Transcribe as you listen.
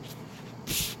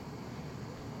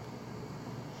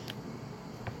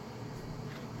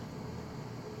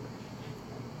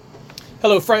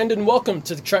Hello, friend, and welcome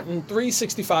to the Trenton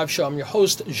 365 Show. I'm your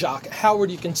host, Jacques Howard.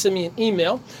 You can send me an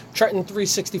email,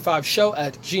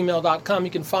 trenton365show@gmail.com. You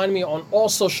can find me on all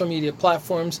social media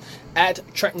platforms at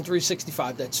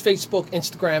Trenton365. That's Facebook,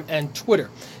 Instagram, and Twitter.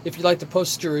 If you'd like to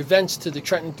post your events to the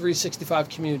Trenton 365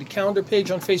 community calendar page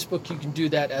on Facebook, you can do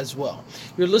that as well.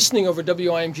 You're listening over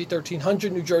WIMG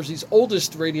 1300, New Jersey's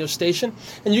oldest radio station,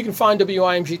 and you can find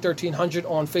WIMG 1300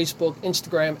 on Facebook,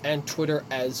 Instagram, and Twitter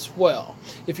as well.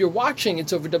 If you're watching,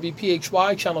 it's over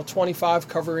WPHY, Channel 25,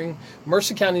 covering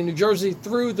Mercer County, New Jersey,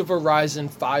 through the Verizon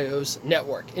Fios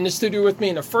network. In the studio with me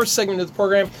in the first segment of the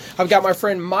program, I've got my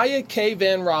friend Maya K.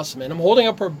 vanRossum. And I'm holding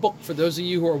up her book for those of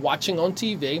you who are watching on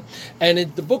TV. And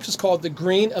the book is called The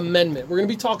Green Amendment. We're going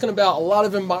to be talking about a lot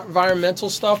of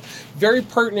environmental stuff, very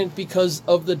pertinent because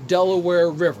of the Delaware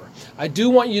River. I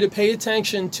do want you to pay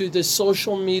attention to the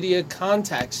social media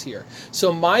context here.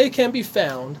 So Maya can be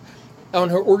found on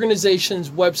her organization's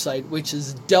website, which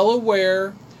is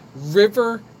Delaware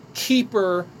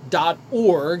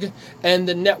Riverkeeper.org, and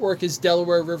the network is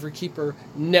Delaware Riverkeeper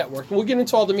Network. We'll get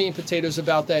into all the meat and potatoes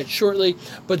about that shortly,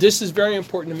 but this is very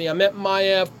important to me. I met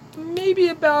Maya maybe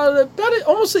about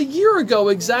almost a year ago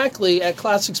exactly at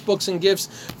Classics Books and Gifts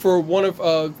for one of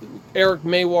Eric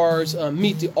Maywar's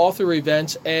Meet the Author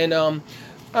events, and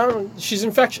she's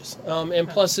infectious, and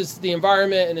plus it's the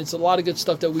environment, and it's a lot of good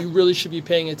stuff that we really should be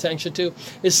paying attention to,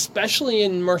 especially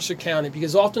in Mercer County,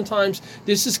 because oftentimes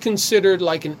this is considered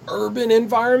like an urban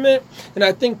environment, and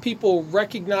I think people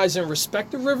recognize and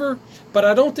respect the river, but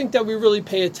I don't think that we really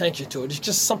pay attention to it. It's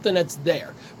just something that's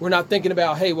there. We're not thinking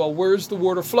about, hey, well, where's the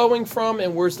water flowing from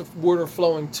and where's the water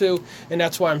flowing to, and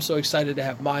that's why I'm so excited to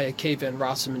have Maya K.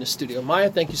 vanRossum in the studio. Maya,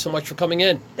 thank you so much for coming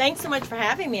in. Thanks so much for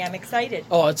having me. I'm excited.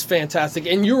 Oh, it's fantastic.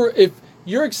 And if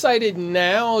you're excited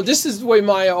now, this is the way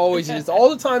Maya always is. All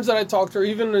the times that I talk to her,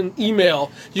 even in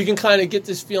email, you can kind of get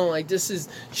this feeling like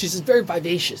she's very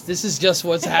vivacious. This is just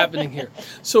what's happening here.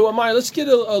 So Maya, let's get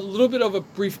a little bit of a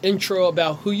brief intro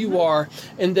about who you are,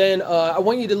 and then I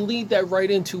want you to lead that right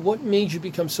into what made you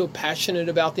become so passionate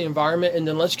about the environment, and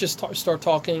then let's just start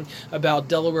talking about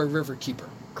Delaware Riverkeeper.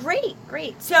 Great.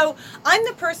 So I'm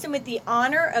the person with the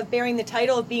honor of bearing the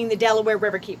title of being the Delaware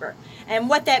Riverkeeper. And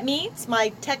what that means, my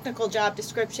technical job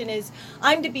description is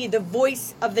I'm to be the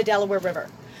voice of the Delaware River.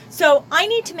 So I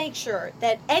need to make sure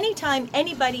that anytime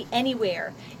anybody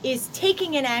anywhere is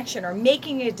taking an action or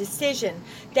making a decision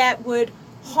that would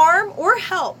harm or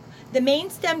help the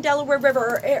main stem Delaware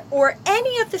River or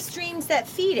any of the streams that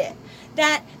feed it,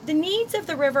 that the needs of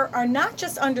the river are not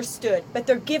just understood, but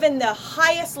they're given the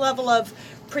highest level of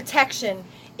protection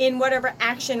in whatever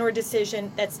action or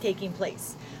decision that's taking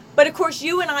place. But of course,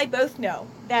 you and I both know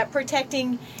that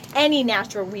protecting any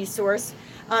natural resource,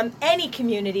 any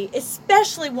community,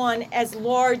 especially one as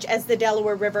large as the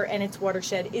Delaware River and its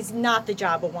watershed, is not the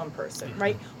job of one person,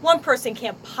 right? One person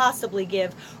can't possibly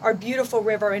give our beautiful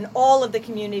river and all of the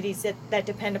communities that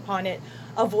depend upon it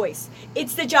a voice.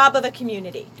 It's the job of a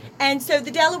community. And so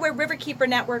the Delaware Riverkeeper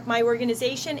Network, my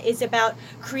organization, is about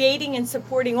creating and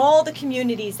supporting all the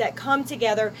communities that come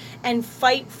together and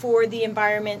fight for the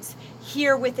environments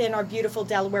here within our beautiful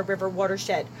Delaware River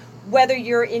watershed. Whether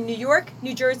you're in New York,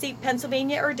 New Jersey,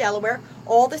 Pennsylvania, or Delaware,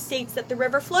 all the states that the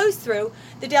river flows through,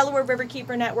 the Delaware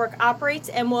Riverkeeper Network operates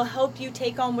and will help you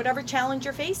take on whatever challenge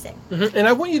you're facing. Mm-hmm. And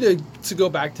I want you to go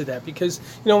back to that because,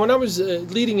 when I was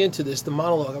leading into this, the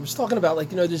monologue, I was talking about,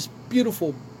 this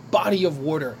beautiful body of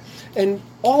water. And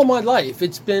all of my life,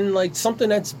 it's been like something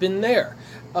that's been there.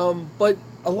 But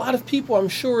a lot of people, I'm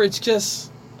sure it's just,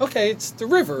 okay, it's the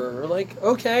river.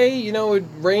 It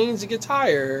rains, it gets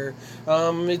higher.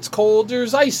 It's cold,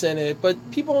 there's ice in it.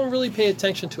 But people don't really pay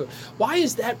attention to it. Why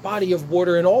is that body of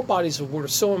water and all bodies of water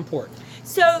so important?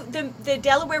 So the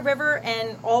Delaware River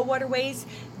and all waterways,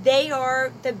 they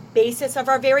are the basis of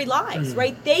our very lives,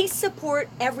 right? They support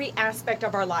every aspect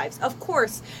of our lives. Of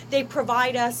course, they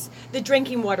provide us the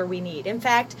drinking water we need. In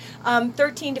fact,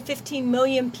 13 to 15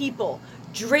 million people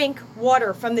drink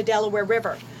water from the Delaware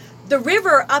River. The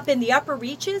river up in the upper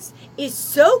reaches is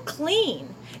so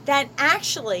clean that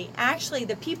actually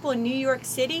the people in New York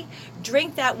City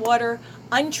drink that water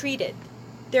untreated.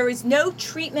 There is no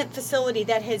treatment facility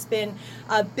that has been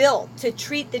built to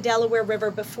treat the Delaware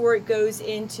River before it goes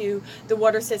into the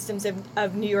water systems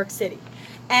of New York City.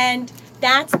 And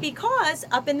that's because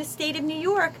up in the state of New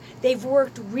York, they've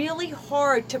worked really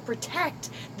hard to protect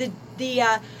the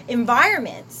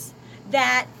environments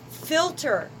that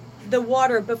filter the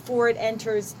water before it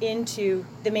enters into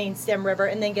the main stem river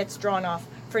and then gets drawn off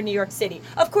for New York City.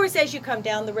 Of course, as you come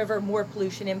down the river, more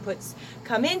pollution inputs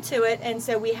come into it, and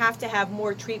so we have to have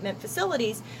more treatment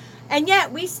facilities. And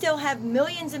yet we still have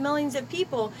millions and millions of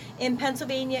people in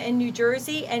Pennsylvania and New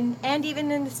Jersey and even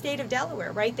in the state of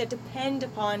Delaware, right, that depend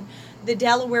upon the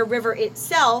Delaware River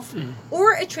itself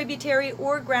or a tributary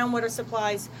or groundwater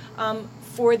supplies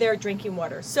for their drinking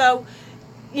water. So,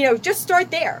 just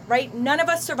start there, right? None of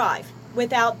us survive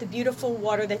without the beautiful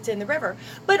water that's in the river.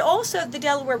 But also the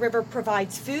Delaware River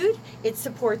provides food, it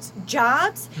supports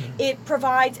jobs, it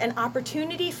provides an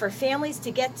opportunity for families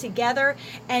to get together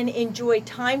and enjoy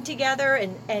time together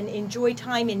and enjoy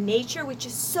time in nature, which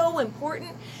is so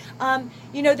important.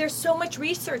 There's so much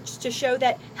research to show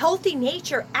that healthy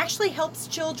nature actually helps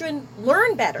children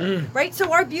learn better, right?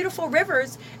 So our beautiful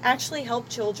rivers actually help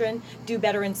children do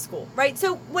better in school, right?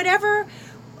 So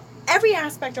every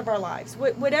aspect of our lives,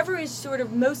 whatever is sort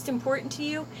of most important to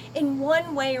you, in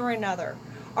one way or another,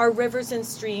 our rivers and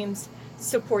streams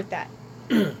support that.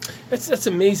 That's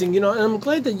amazing, and I'm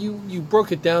glad that you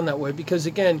broke it down that way, because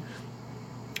again,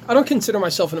 I don't consider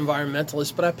myself an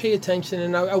environmentalist, but I pay attention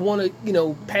and I want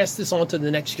to, pass this on to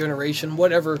the next generation,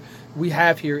 whatever we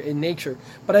have here in nature.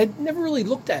 But I never really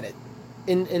looked at it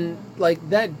in like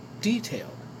that detail,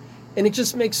 and it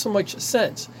just makes so much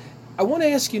sense. I want to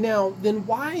ask you now, then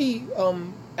why,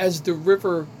 as the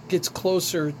river gets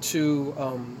closer to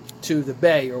the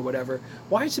bay or whatever,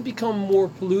 why has it become more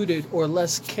polluted or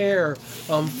less care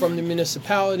from the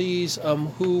municipalities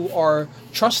who are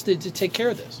trusted to take care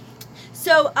of this?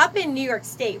 So up in New York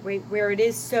State, where it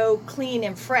is so clean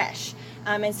and fresh,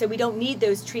 and so we don't need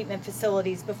those treatment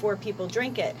facilities before people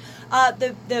drink it,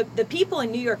 the people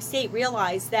in New York State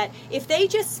realize that if they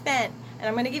just spent, and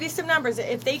I'm going to give you some numbers,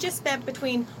 if they just spent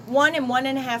between $1 and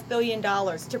 $1.5 billion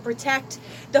to protect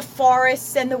the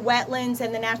forests and the wetlands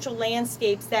and the natural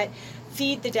landscapes that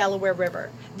feed the Delaware River,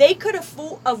 they could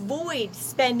avoid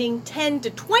spending $10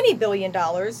 to $20 billion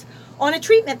on a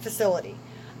treatment facility.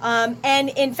 And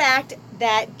in fact,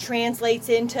 that translates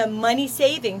into money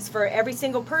savings for every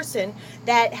single person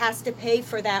that has to pay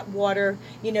for that water,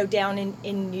 down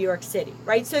in New York City,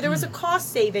 right? So there was a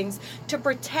cost savings to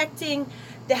protecting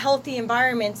the healthy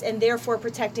environments and therefore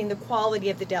protecting the quality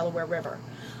of the Delaware River.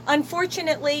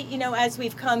 Unfortunately,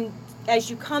 as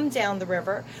you come down the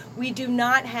river, we do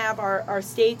not have our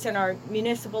states and our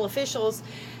municipal officials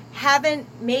haven't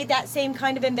made that same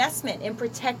kind of investment in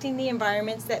protecting the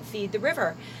environments that feed the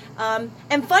river.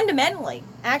 And fundamentally,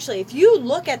 actually, if you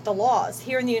look at the laws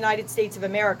here in the United States of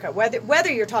America,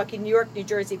 whether you're talking New York, New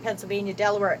Jersey, Pennsylvania,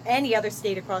 Delaware, any other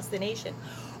state across the nation,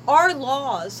 our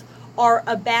laws are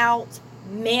about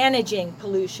managing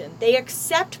pollution. They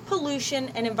accept pollution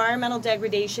and environmental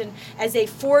degradation as a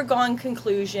foregone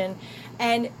conclusion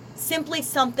and simply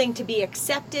something to be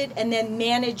accepted and then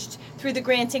managed through the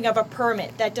granting of a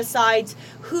permit that decides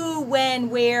who, when,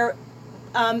 where,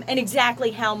 and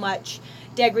exactly how much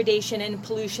degradation and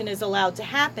pollution is allowed to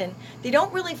happen. They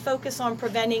don't really focus on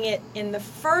preventing it in the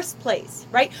first place,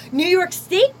 right? New York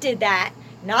State did that,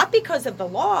 not because of the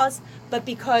laws, but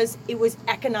because it was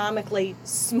economically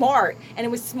smart, and it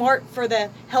was smart for the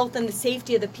health and the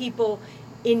safety of the people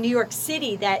in New York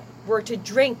City that were to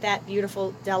drink that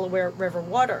beautiful Delaware River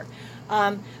water.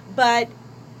 But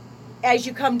as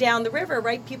you come down the river,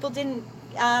 right, people didn't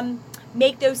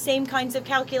make those same kinds of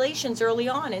calculations early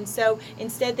on, and so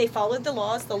instead they followed the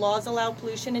laws. The laws allow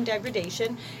pollution and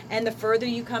degradation, and the further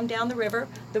you come down the river,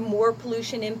 the more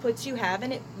pollution inputs you have,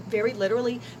 and it very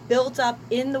literally builds up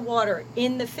in the water,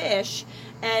 in the fish,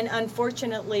 and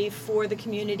unfortunately for the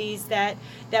communities that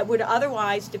would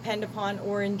otherwise depend upon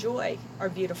or enjoy our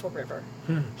beautiful river.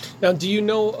 Now, do you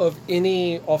know of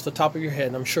any, off the top of your head,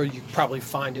 and I'm sure you probably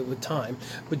find it with time,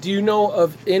 but do you know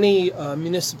of any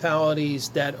municipalities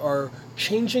that are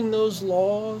changing those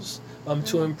laws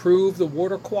to improve the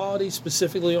water quality,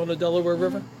 specifically on the Delaware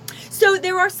River? So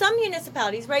there are some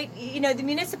municipalities, right? The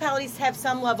municipalities have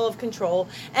some level of control,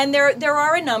 and there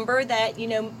are a number that,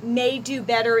 may do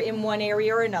better in one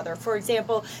area or another. For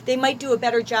example, they might do a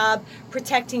better job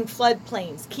protecting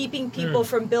floodplains, keeping people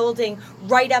from building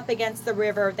right up against the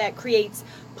river that creates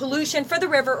pollution for the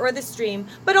river or the stream,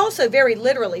 but also very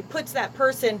literally puts that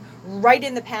person right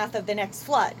in the path of the next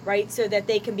flood, right? So that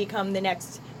they can become the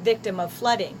next victim of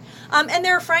flooding. And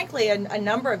there are frankly a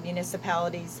number of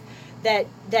municipalities that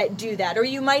do that. Or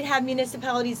you might have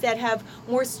municipalities that have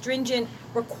more stringent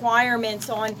requirements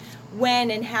on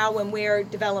when and how and where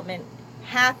development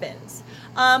happens.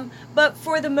 But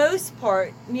for the most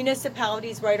part,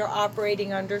 municipalities, right, are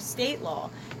operating under state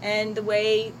law. And the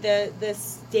way the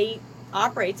state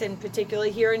operates, and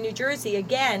particularly here in New Jersey,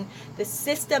 again, the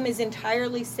system is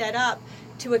entirely set up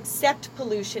to accept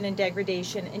pollution and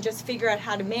degradation and just figure out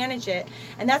how to manage it.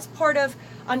 And that's part of,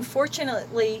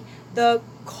 unfortunately, the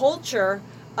culture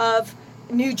of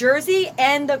New Jersey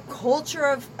and the culture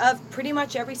of pretty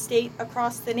much every state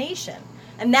across the nation.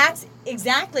 And that's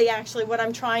exactly actually what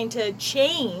I'm trying to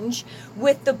change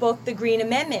with the book, The Green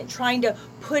Amendment, trying to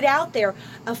put out there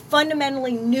a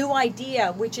fundamentally new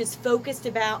idea which is focused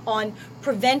on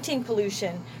preventing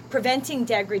pollution, preventing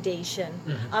degradation,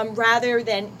 rather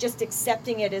than just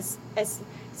accepting it as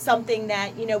something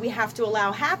that we have to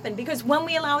allow happen, because when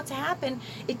we allow it to happen,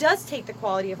 it does take the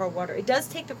quality of our water, it does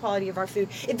take the quality of our food,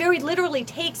 it very literally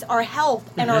takes our health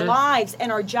and our lives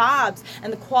and our jobs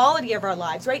and the quality of our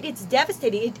lives, right? It's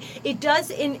devastating. It does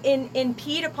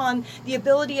impede upon the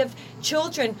ability of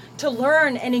children to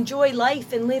learn and enjoy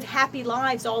life and live happy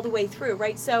lives all the way through,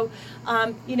 right? So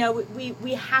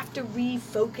we have to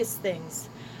refocus things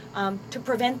to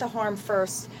prevent the harm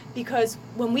first, because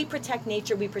when we protect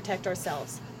nature, we protect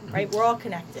ourselves. Right, we're all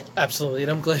connected. Absolutely, and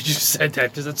I'm glad you said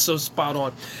that, because that's so spot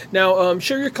on. Now,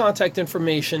 share your contact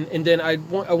information, and then I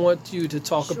want you to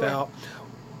talk about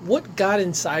what got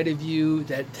inside of you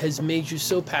that has made you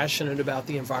so passionate about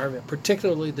the environment,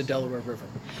 particularly the Delaware River.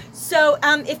 So,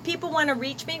 if people want to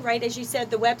reach me, right, as you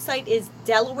said, the website is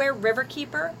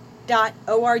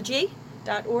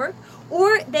DelawareRiverkeeper.org,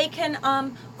 or they can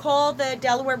call the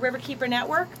Delaware Riverkeeper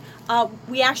Network.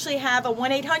 We actually have a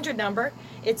 1-800 number.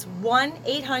 It's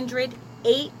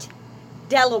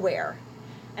 1-800-8-DELAWARE.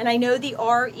 And I know the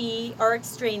RE are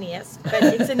extraneous, but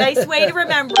it's a nice way to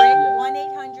remember it.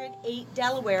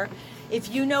 1-800-8-DELAWARE.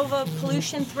 If you know of a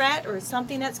pollution threat or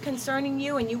something that's concerning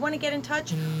you and you want to get in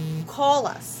touch, call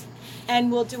us,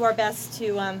 and we'll do our best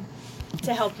to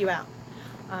help you out.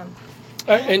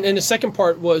 And the second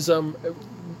part was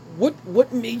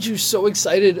what made you so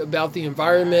excited about the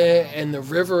environment and the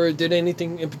river? Did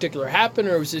anything in particular happen,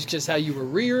 or was this just how you were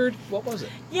reared? What was it?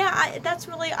 Yeah, I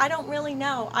don't really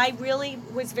know. I really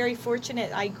was very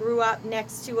fortunate. I grew up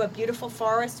next to a beautiful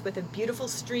forest with a beautiful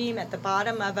stream at the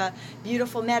bottom of a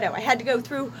beautiful meadow. I had to go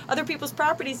through other people's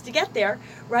properties to get there,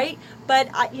 right? But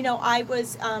I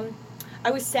was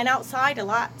sent outside a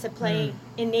lot to play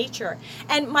in nature.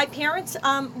 And my parents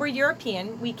were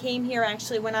European. We came here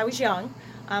actually when I was young.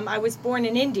 I was born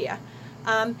in India.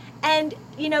 And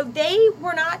they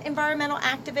were not environmental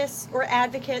activists or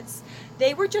advocates.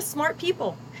 They were just smart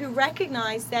people who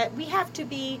recognized that we have to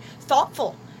be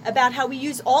thoughtful about how we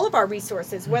use all of our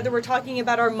resources, whether we're talking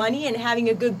about our money and having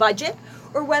a good budget,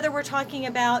 or whether we're talking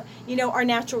about, our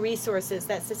natural resources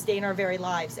that sustain our very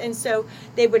lives. And so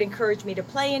they would encourage me to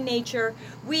play in nature.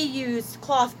 We used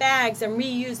cloth bags and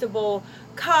reusable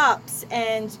cups,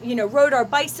 and, rode our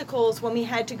bicycles when we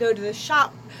had to go to the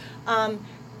shop.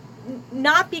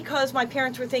 Not because my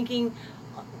parents were thinking,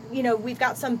 we've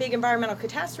got some big environmental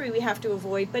catastrophe we have to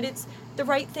avoid, but it's the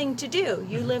right thing to do.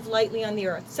 You live lightly on the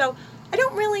earth. So I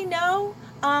don't really know.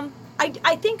 I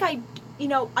think I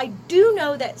do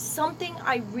know that something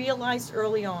I realized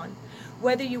early on,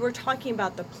 whether you were talking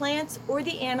about the plants or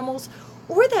the animals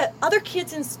or the other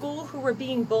kids in school who were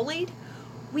being bullied,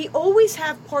 we always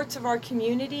have parts of our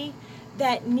community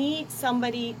that need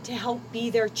somebody to help be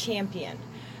their champion,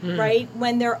 right,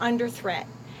 when they're under threat.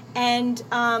 And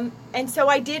so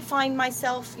I did find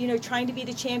myself, trying to be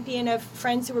the champion of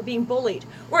friends who were being bullied,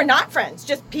 or not friends,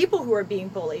 just people who are being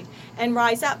bullied, and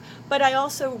rise up. But I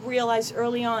also realized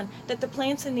early on that the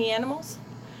plants and the animals,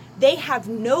 they have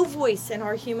no voice in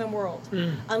our human world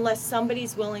unless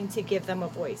somebody's willing to give them a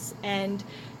voice. And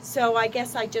so I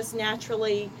guess I just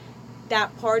naturally,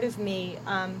 that part of me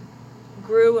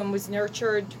grew and was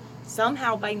nurtured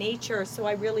somehow by nature. So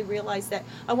I really realized that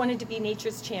I wanted to be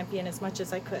nature's champion as much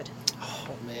as I could. Oh,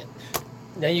 man.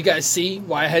 Now you guys see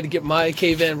why I had to get my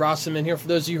Kay vanRossum in here. For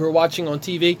those of you who are watching on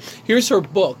TV, here's her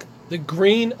book, The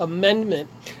Green Amendment,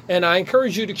 and I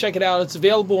encourage you to check it out. It's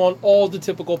available on all the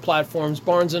typical platforms,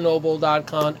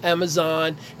 barnesandnoble.com,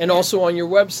 Amazon, and also on your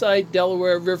website,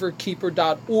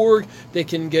 DelawareRiverkeeper.org. They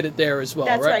can get it there as well.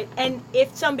 That's right. And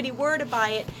if somebody were to buy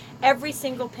it, every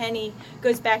single penny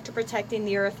goes back to protecting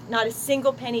the earth. Not a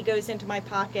single penny goes into my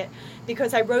pocket,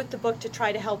 because I wrote the book to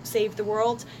try to help save the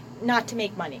world, not to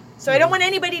make money. So I don't want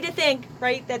anybody to think,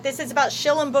 right, that this is about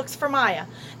shilling books for Maya.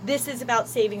 This is about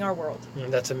saving our world.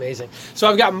 That's amazing. So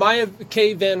I've got Maya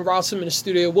Kay vanRossum in the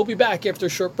studio. We'll be back after a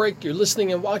short break. You're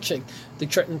listening and watching the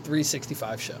Trenton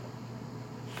 365 show.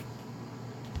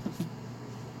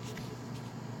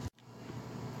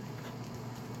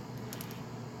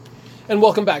 And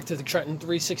welcome back to the Trenton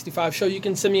 365 Show. You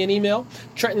can send me an email,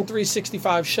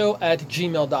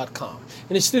 trenton365show@gmail.com.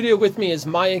 In the studio with me is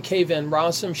Maya K.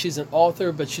 vanRossum. She's an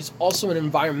author, but she's also an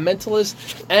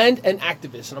environmentalist and an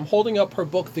activist. And I'm holding up her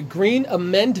book, The Green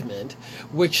Amendment,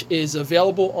 which is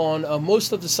available on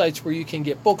most of the sites where you can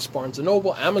get books, Barnes &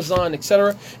 Noble, Amazon,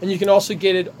 etc. And you can also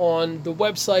get it on the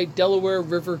website,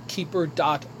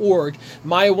 DelawareRiverkeeper.org.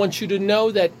 Maya wants you to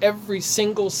know that every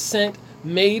single cent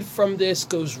made from this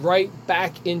goes right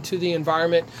back into the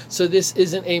environment. So this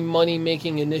isn't a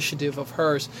money-making initiative of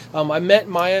hers. I met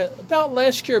Maya about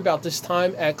last year, about this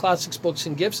time, at Classics Books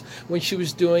and Gifts when she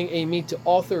was doing a Meet the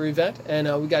Author event, and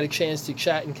we got a chance to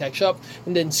chat and catch up.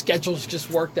 And then schedules just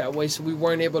worked that way, so we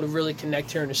weren't able to really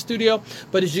connect here in the studio.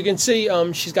 But as you can see,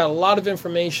 she's got a lot of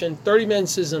information. 30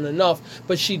 minutes isn't enough,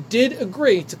 but she did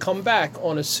agree to come back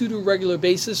on a pseudo-regular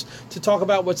basis to talk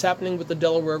about what's happening with the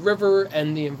Delaware River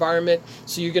and the environment.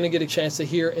 So you're going to get a chance to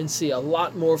hear and see a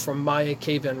lot more from Maya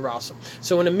K. vanRossum.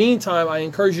 So in the meantime, I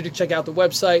encourage you to check out the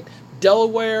website,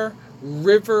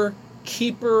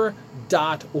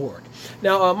 DelawareRiverkeeper.org.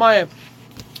 Now, Maya,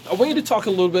 I want you to talk a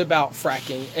little bit about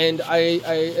fracking. And I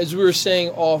as we were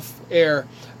saying off air,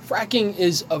 fracking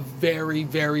is a very,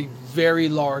 very, very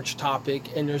large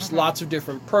topic, and there's lots of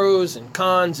different pros and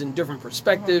cons and different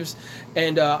perspectives.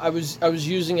 And I was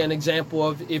using an example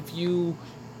of if you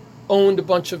owned a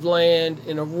bunch of land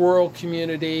in a rural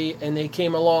community and they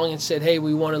came along and said, hey,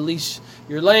 we want to lease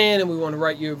your land and we want to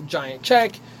write you a giant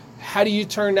check. How do you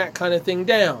turn that kind of thing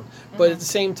down? But at the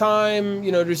same time,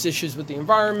 there's issues with the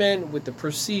environment, with the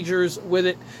procedures with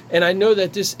it. And I know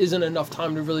that this isn't enough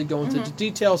time to really go into the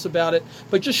details about it,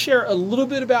 but just share a little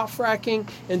bit about fracking,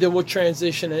 and then we'll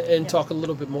transition and talk a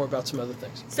little bit more about some other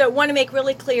things. So I want to make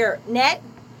really clear, net,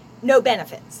 no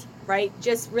benefits. Right?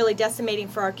 Just really decimating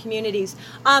for our communities.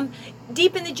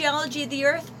 Deep in the geology of the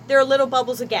earth, there are little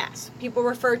bubbles of gas. People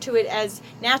refer to it as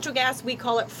natural gas. We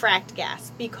call it fracked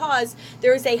gas because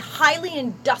there is a highly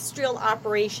industrial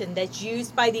operation that's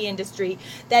used by the industry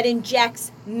that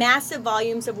injects massive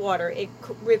volumes of water. It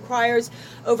requires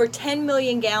over 10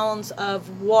 million gallons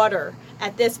of water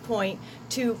at this point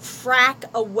to frack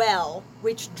a well,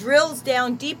 which drills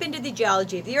down deep into the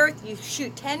geology of the earth. You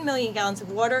shoot 10 million gallons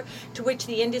of water, to which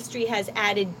the industry has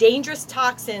added dangerous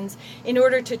toxins in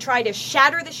order to try to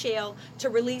shatter the shale to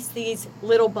release these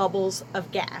little bubbles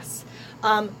of gas.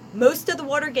 Most of the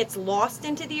water gets lost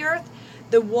into the earth.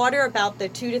 The water, about the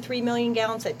 2 to 3 million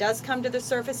gallons that does come to the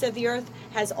surface of the earth,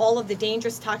 has all of the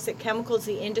dangerous toxic chemicals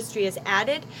the industry has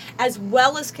added, as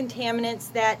well as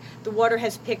contaminants that the water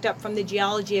has picked up from the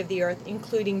geology of the earth,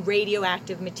 including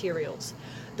radioactive materials.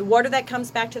 The water that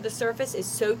comes back to the surface is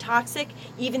so toxic,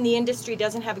 even the industry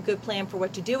doesn't have a good plan for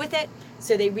what to do with it,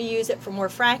 so they reuse it for more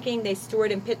fracking, they store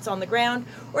it in pits on the ground,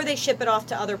 or they ship it off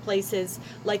to other places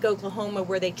like Oklahoma,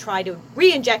 where they try to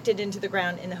re-inject it into the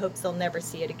ground in the hopes they'll never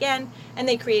see it again, and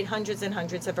they create hundreds and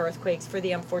hundreds of earthquakes for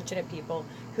the unfortunate people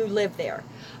who live there.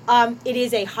 It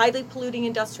is a highly polluting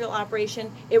industrial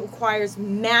operation. It requires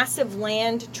massive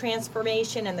land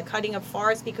transformation and the cutting of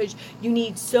forests because you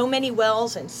need so many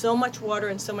wells and so much water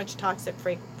and so much toxic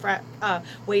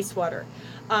wastewater.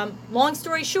 Long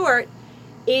story short,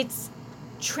 it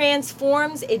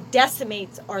transforms, it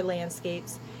decimates our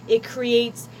landscapes. It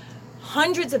creates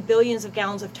hundreds of billions of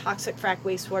gallons of toxic frack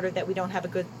wastewater that we don't have a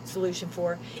good solution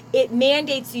for. It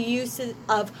mandates the use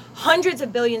of hundreds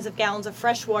of billions of gallons of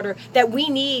fresh water that we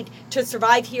need to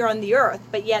survive here on the earth,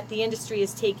 but yet the industry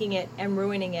is taking it and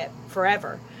ruining it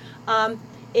forever. All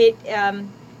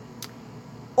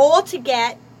to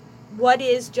get what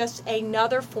is just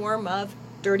another form of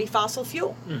dirty fossil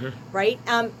fuel, right?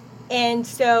 And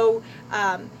so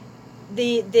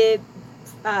the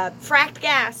fracked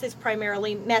gas is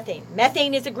primarily methane.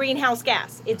 Methane is a greenhouse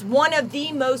gas. It's one of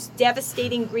the most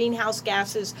devastating greenhouse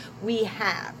gases we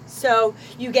have. So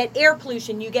you get air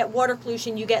pollution, you get water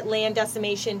pollution, you get land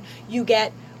decimation, you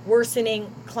get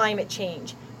worsening climate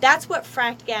change. That's what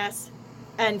fracked gas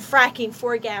and fracking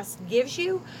for gas gives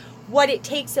you. What it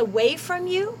takes away from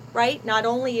you, right? Not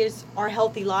only is our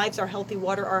healthy lives, our healthy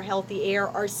water, our healthy air,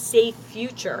 our safe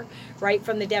future, right,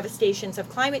 from the devastations of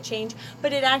climate change,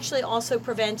 but it actually also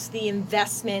prevents the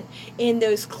investment in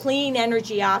those clean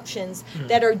energy options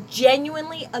that are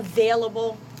genuinely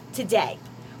available today.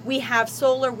 We have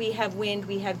solar, we have wind,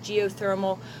 we have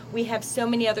geothermal, we have so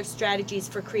many other strategies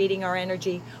for creating our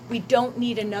energy. We don't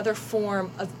need another form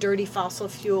of dirty fossil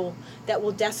fuel that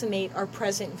will decimate our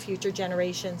present and future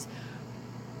generations.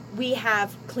 we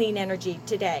have clean energy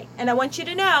today. And I want you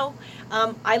to know,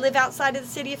 I live outside of the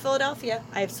city of Philadelphia.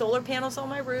 I have solar panels on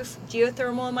my roof,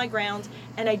 geothermal on my ground,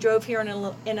 and I drove here in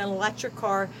an electric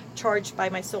car charged by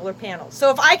my solar panels.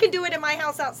 So if I can do it in my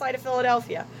house outside of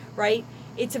Philadelphia, right,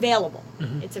 it's available.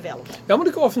 Mm-hmm. It's available. Now, I'm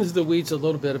going to go off into the weeds a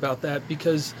little bit about that,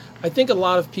 because I think a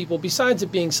lot of people, besides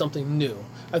it being something new,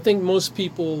 I think most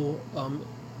people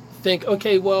think,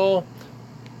 okay, well,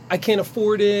 I can't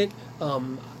afford it.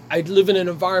 I live in an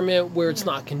environment where it's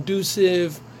not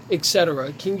conducive,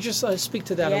 etc. Can you just speak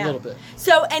to that a little bit?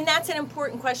 So, and that's an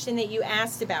important question that you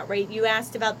asked about, right? You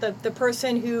asked about the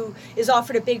person who is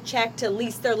offered a big check to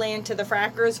lease their land to the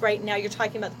frackers. Right now you're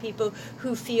talking about the people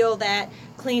who feel that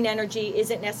clean energy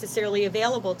isn't necessarily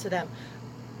available to them.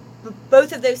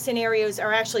 Both of those scenarios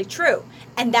are actually true,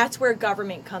 and that's where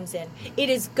government comes in. It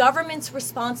is government's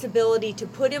responsibility to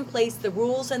put in place the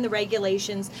rules and the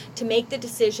regulations to make the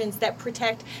decisions that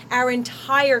protect our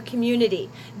entire community.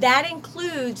 That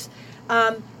includes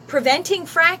preventing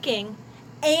fracking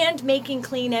and making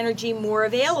clean energy more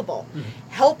available,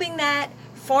 helping that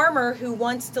farmer who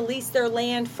wants to lease their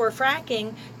land for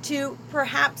fracking to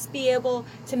perhaps be able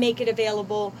to make it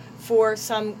available for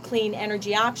some clean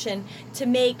energy option, to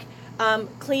make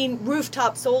clean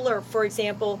rooftop solar, for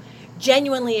example,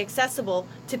 genuinely accessible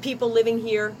to people living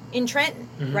here in Trenton,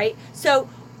 right? So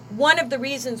one of the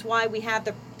reasons why we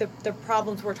have the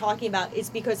problems we're talking about is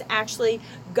because actually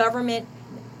government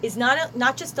is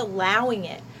not just allowing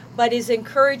it, but is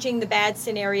encouraging the bad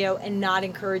scenario and not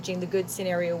encouraging the good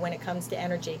scenario when it comes to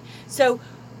energy. So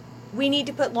we need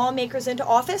to put lawmakers into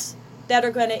office that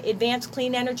are going to advance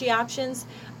clean energy options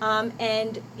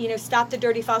and stop the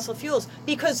dirty fossil fuels,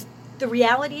 because the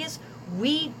reality is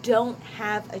we don't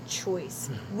have a choice.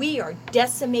 We are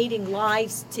decimating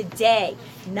lives today,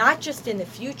 not just in the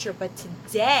future, but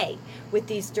today with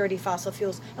these dirty fossil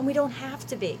fuels, and we don't have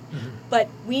to be. But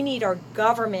we need our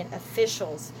government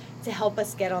officials to help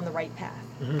us get on the right path.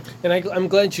 And I'm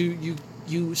glad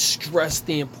you stress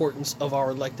the importance of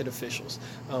our elected officials.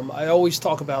 I always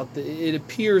talk about, it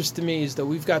appears to me as though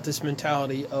we've got this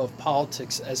mentality of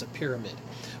politics as a pyramid,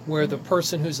 where the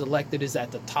person who's elected is at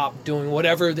the top doing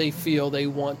whatever they feel they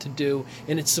want to do,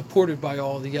 and it's supported by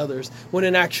all the others, when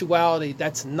in actuality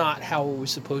that's not how it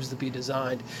was supposed to be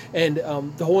designed. And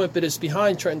the whole impetus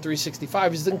behind Trenton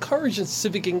 365 is to encourage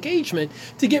civic engagement,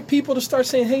 to get people to start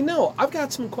saying, hey, no, I've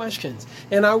got some questions,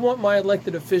 and I want my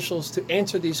elected officials to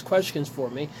answer these questions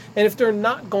for me, and if they're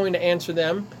not going to answer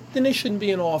them, then they shouldn't be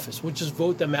in office. We'll just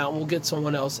vote them out and we'll get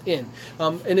someone else in.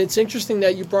 And it's interesting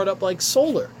that you brought up like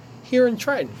solar here in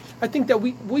Trenton. I think that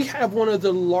we have one of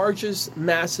the largest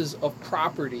masses of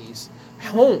properties,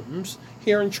 homes,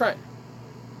 here in Trenton.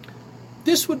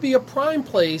 This would be a prime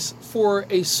place for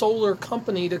a solar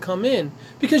company to come in,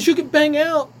 because you could bang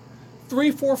out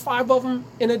 3, 4, 5 of them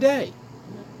in a day.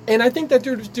 And I think that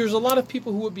there's a lot of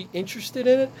people who would be interested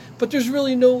in it, but there's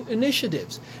really no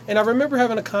initiatives. And I remember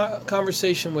having a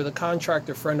conversation with a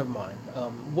contractor friend of mine,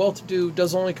 well-to-do,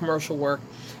 does only commercial work,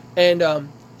 and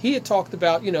he had talked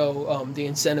about, the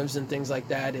incentives and things like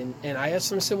that. And I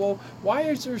asked him, I said, well, why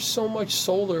is there so much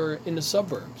solar in the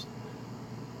suburbs?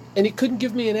 And he couldn't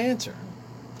give me an answer.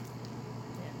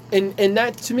 And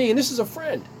that to me, and this is a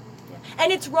friend.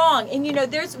 And it's wrong. And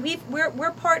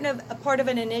we're part of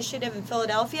an initiative in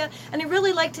Philadelphia, and I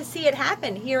really like to see it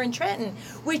happen here in Trenton,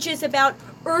 which is about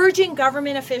urging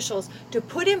government officials to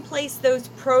put in place those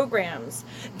programs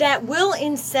that will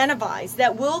incentivize,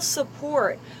 that will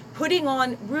support putting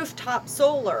on rooftop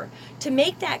solar to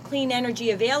make that clean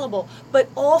energy available. But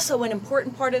also an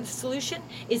important part of the solution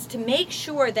is to make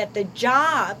sure that the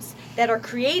jobs that are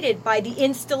created by the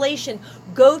installation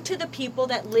go to the people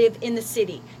that live in the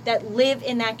city, that live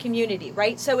in that community,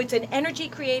 right? So it's an energy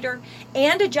creator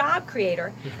and a job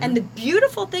creator. And the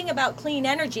beautiful thing about clean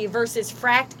energy versus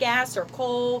fracked gas or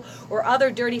coal or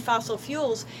other dirty fossil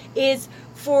fuels is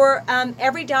for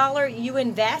every dollar you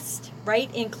invest, right,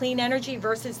 in clean energy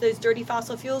versus those dirty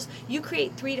fossil fuels, you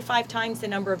create 3 to 5 times the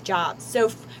number of jobs.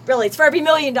 So really, it's for every $1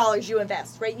 million you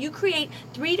invest, right? You create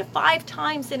 3 to 5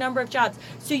 times the number of jobs.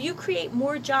 So you create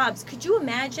more jobs. Could you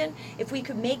imagine if we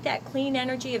could make that clean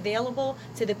energy available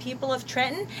to the people of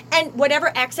Trenton? And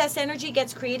whatever excess energy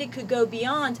gets created could go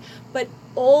beyond, but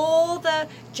all the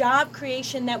job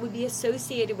creation that would be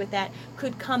associated with that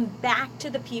could come back to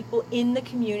the people in the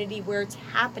community where it's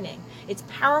happening. It's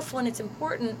powerful and it's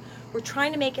important we're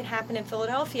trying to make it happen in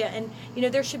Philadelphia. And,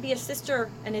 there should be a sister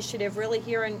initiative really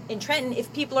here in Trenton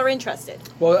if people are interested.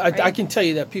 Well, right? I can tell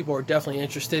you that people are definitely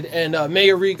interested. And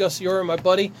Mayor Rigas, you're my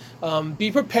buddy.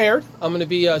 Be prepared. I'm going to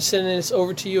be sending this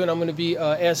over to you, and I'm going to be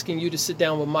asking you to sit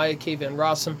down with Maya K.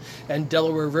 vanRossum and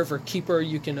Delaware Riverkeeper.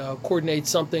 You can coordinate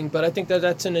something. But I think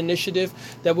that's an initiative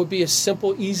that would be a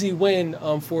simple, easy win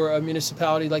for a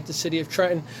municipality like the city of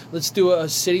Trenton. Let's do a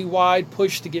citywide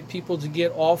push to get people to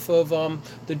get off of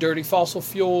the dirty fossil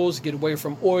fuels, get away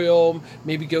from oil,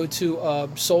 maybe go to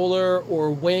solar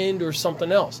or wind or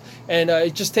something else. And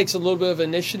it just takes a little bit of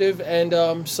initiative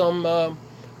and some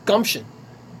gumption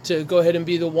to go ahead and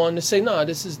be the one to say, no,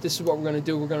 this is what we're going to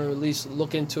do. We're going to at least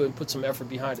look into it and put some effort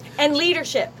behind it. And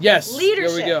leadership. Yes.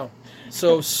 Leadership. There we go.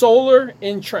 So solar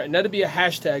in Trenton. That'd be a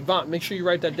hashtag. Vaughn, make sure you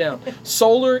write that down.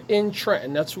 Solar in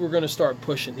Trenton. That's what we're going to start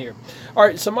pushing here. All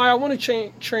right. So Maya, I want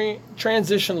to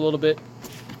transition a little bit.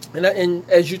 And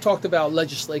as you talked about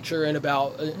legislature and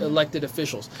about elected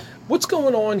officials, what's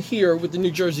going on here with the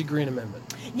New Jersey Green Amendment?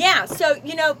 Yeah. So,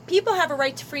 people have a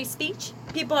right to free speech.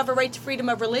 People have a right to freedom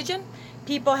of religion.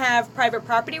 People have private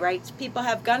property rights. People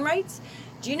have gun rights.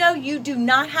 Do you know you do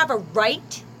not have a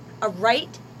right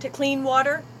to clean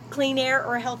water, clean air,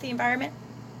 or a healthy environment?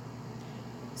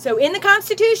 So in the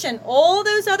Constitution, all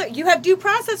those you have due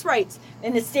process rights.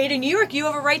 In the state of New York, you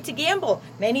have a right to gamble.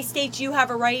 Many states, you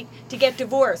have a right to get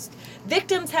divorced.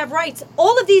 Victims have rights.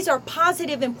 All of these are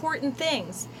positive, important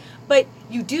things. But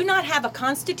you do not have a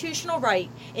constitutional right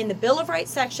in the Bill of Rights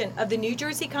section of the New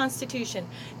Jersey Constitution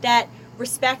that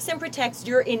respects and protects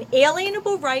your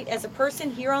inalienable right as a person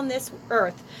here on this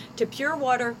earth to pure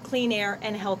water, clean air,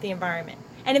 and a healthy environment.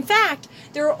 And in fact,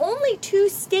 there are only 2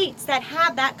 states that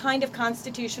have that kind of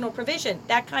constitutional provision,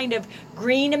 that kind of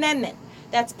green amendment.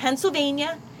 That's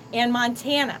Pennsylvania and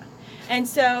Montana. And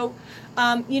so,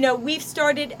 we've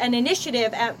started an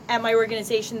initiative at my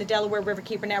organization, the Delaware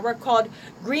Riverkeeper Network, called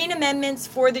Green Amendments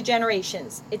for the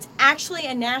Generations. It's actually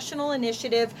a national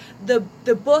initiative.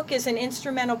 The book is an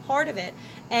instrumental part of it.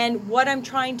 And what I'm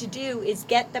trying to do is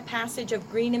get the passage of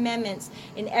green amendments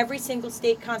in every single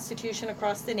state constitution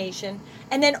across the nation.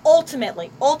 And then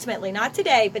ultimately, not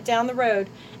today, but down the road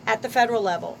at the federal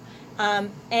level.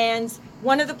 And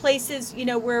one of the places,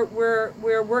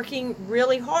 we're working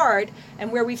really hard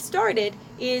and where we've started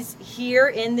is here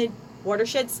in the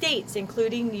watershed states,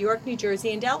 including New York, New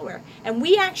Jersey, and Delaware. And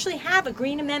we actually have a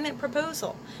Green Amendment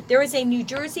proposal. There is a New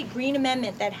Jersey Green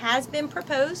Amendment that has been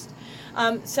proposed.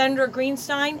 Senator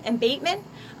Greenstein and Bateman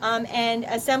and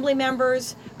Assembly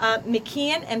members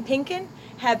McKeon and Pinkin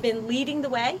have been leading the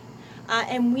way.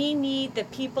 And we need the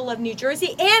people of New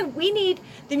Jersey, and we need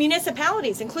the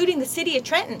municipalities, including the city of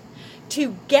Trenton,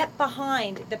 to get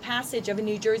behind the passage of a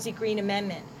New Jersey Green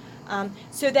Amendment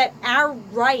so that our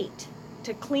right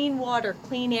to clean water,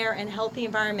 clean air, and healthy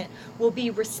environment will be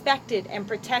respected and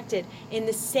protected in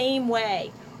the same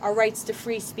way our rights to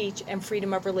free speech and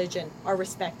freedom of religion are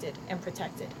respected and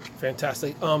protected.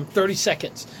 Fantastic. 30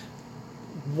 seconds.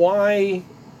 Why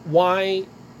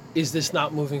is this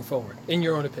not moving forward, in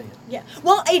your own opinion? Yeah,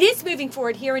 well, it is moving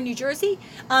forward here in New Jersey,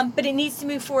 but it needs to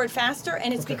move forward faster,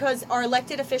 and it's because our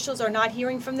elected officials are not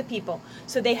hearing from the people,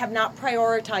 so they have not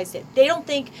prioritized it. They don't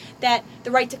think that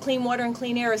the right to clean water and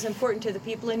clean air is important to the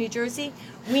people in New Jersey.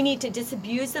 We need to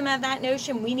disabuse them of that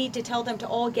notion. We need to tell them to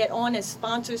all get on as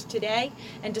sponsors today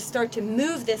and to start to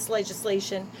move this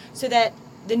legislation so that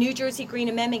the New Jersey Green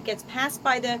Amendment gets passed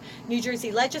by the New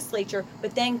Jersey legislature,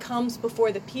 but then comes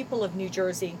before the people of New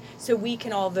Jersey so we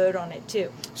can all vote on it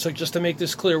too. So just to make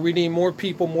this clear, we need more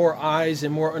people, more eyes,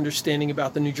 and more understanding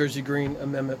about the New Jersey Green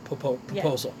Amendment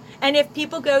proposal. Yeah. And if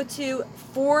people go to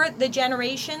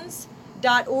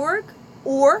forthegenerations.org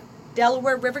or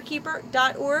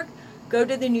DelawareRiverkeeper.org, go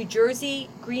to the New Jersey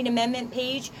Green Amendment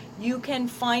page. You can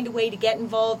find a way to get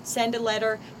involved, send a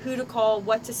letter, who to call,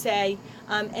 what to say,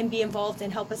 and be involved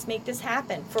and help us make this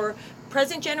happen for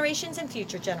present generations and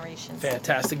future generations.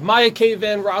 Fantastic. Maya K.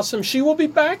 vanRossum, she will be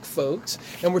back, folks.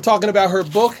 And we're talking about her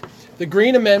book, The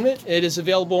Green Amendment. It is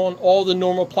available on all the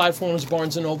normal platforms,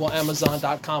 Barnes & Noble,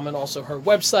 Amazon.com, and also her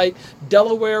website,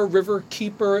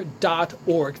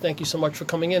 DelawareRiverkeeper.org. Thank you so much for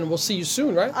coming in, and we'll see you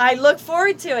soon, right? I look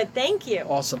forward to it. Thank you.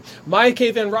 Awesome. Maya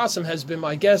K. vanRossum has been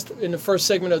my guest in the first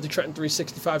segment of the Trenton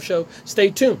 365 show. Stay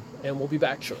tuned, and we'll be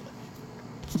back shortly.